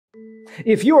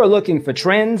If you are looking for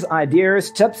trends,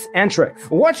 ideas, tips, and tricks,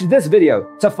 watch this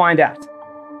video to find out.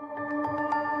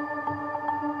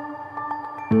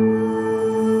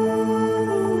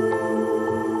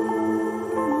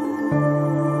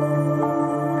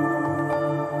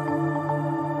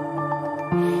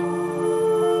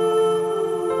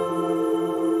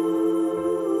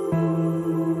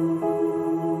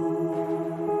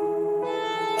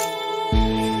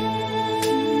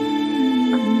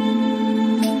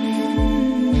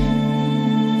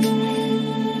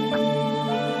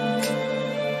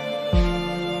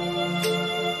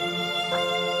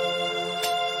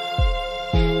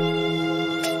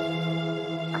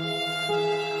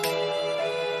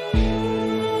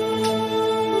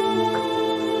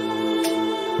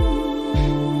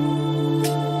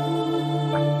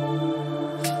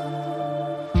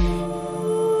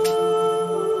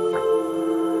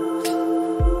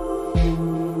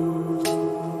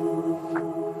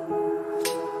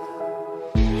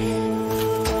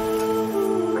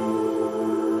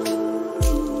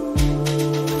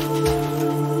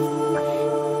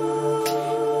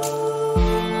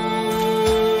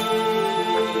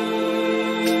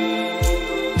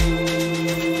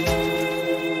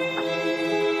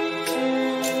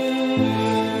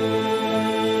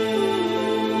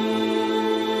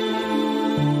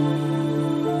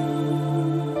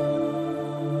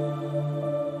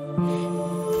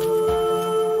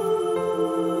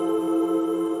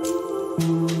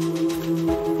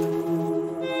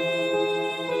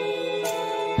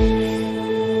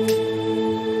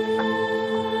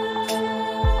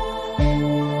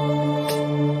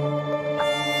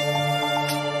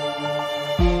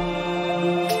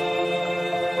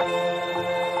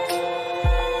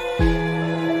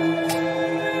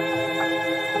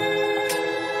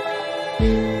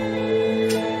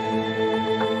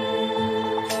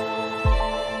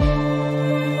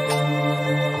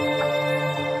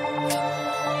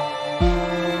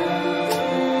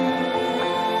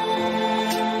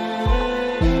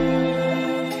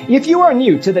 If you are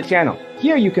new to the channel,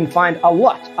 here you can find a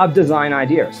lot of design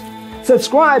ideas.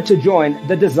 Subscribe to join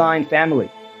the design family.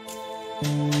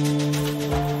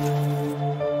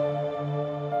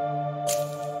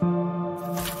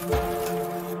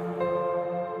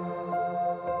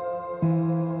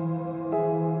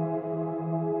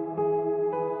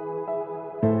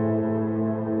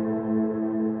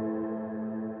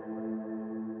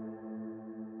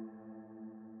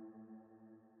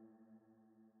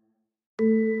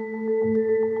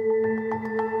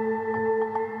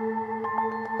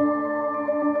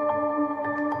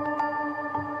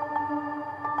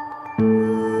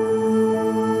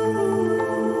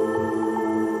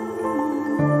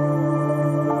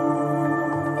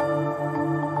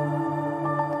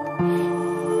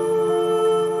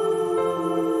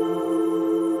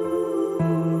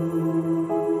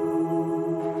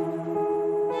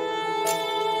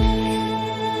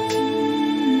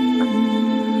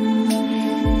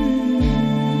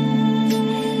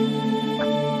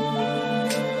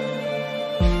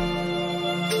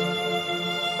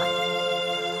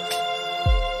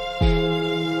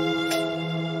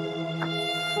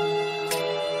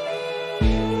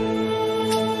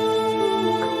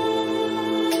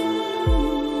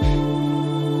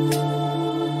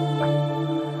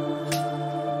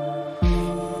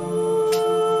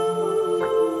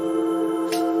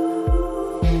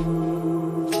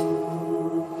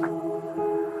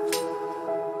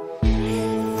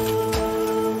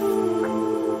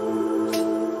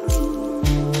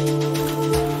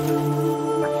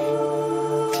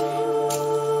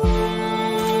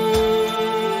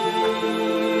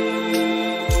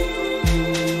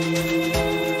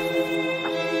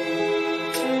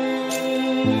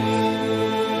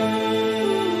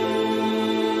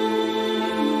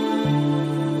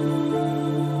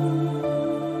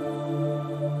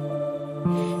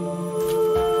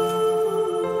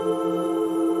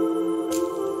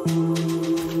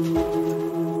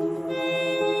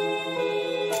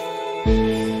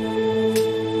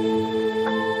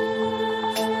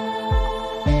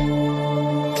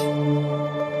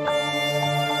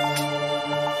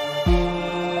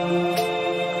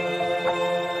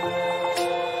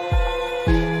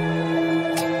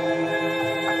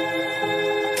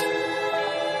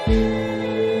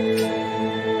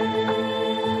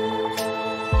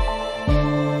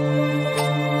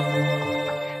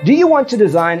 Do you want to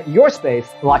design your space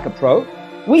like a pro?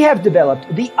 We have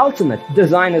developed the ultimate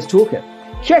designer's toolkit.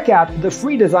 Check out the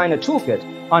free designer toolkit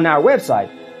on our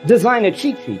website,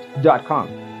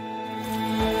 designercheatsheet.com.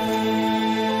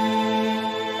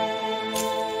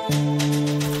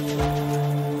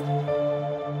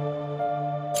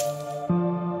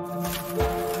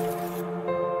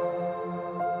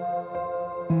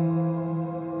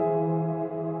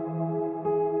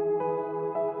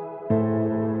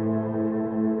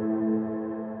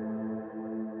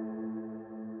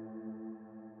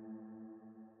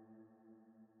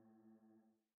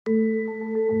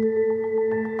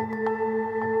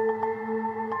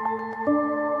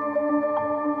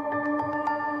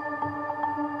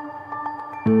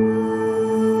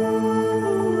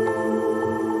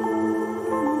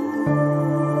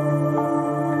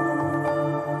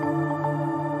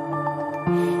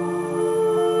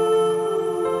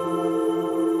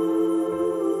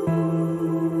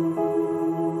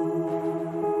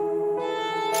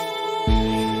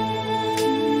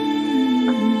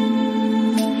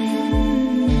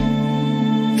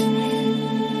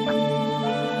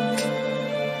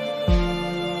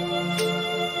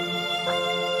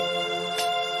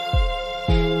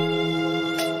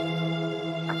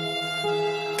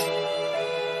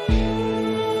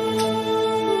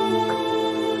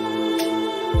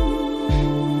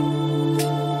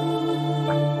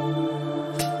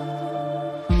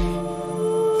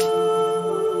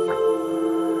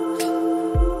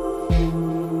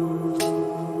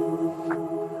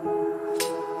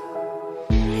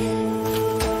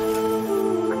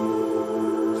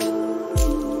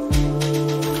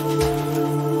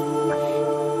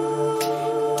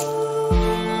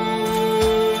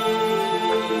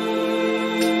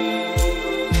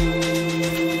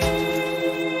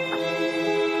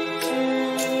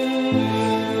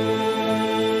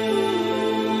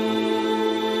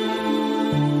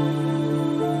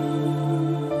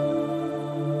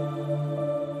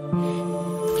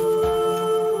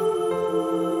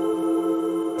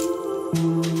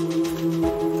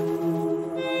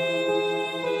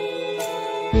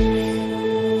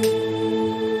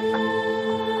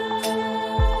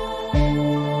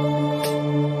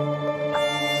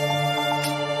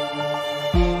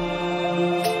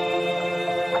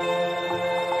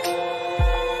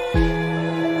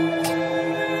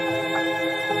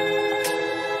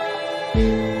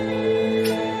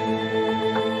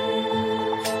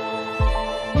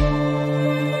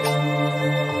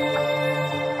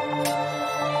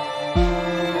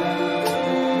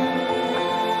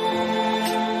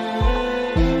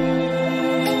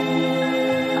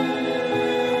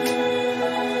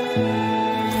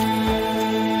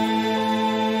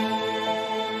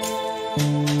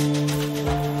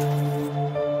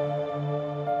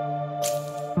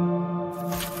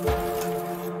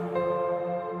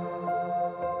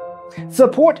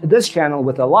 Support this channel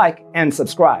with a like and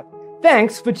subscribe.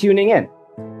 Thanks for tuning in.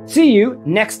 See you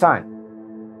next time.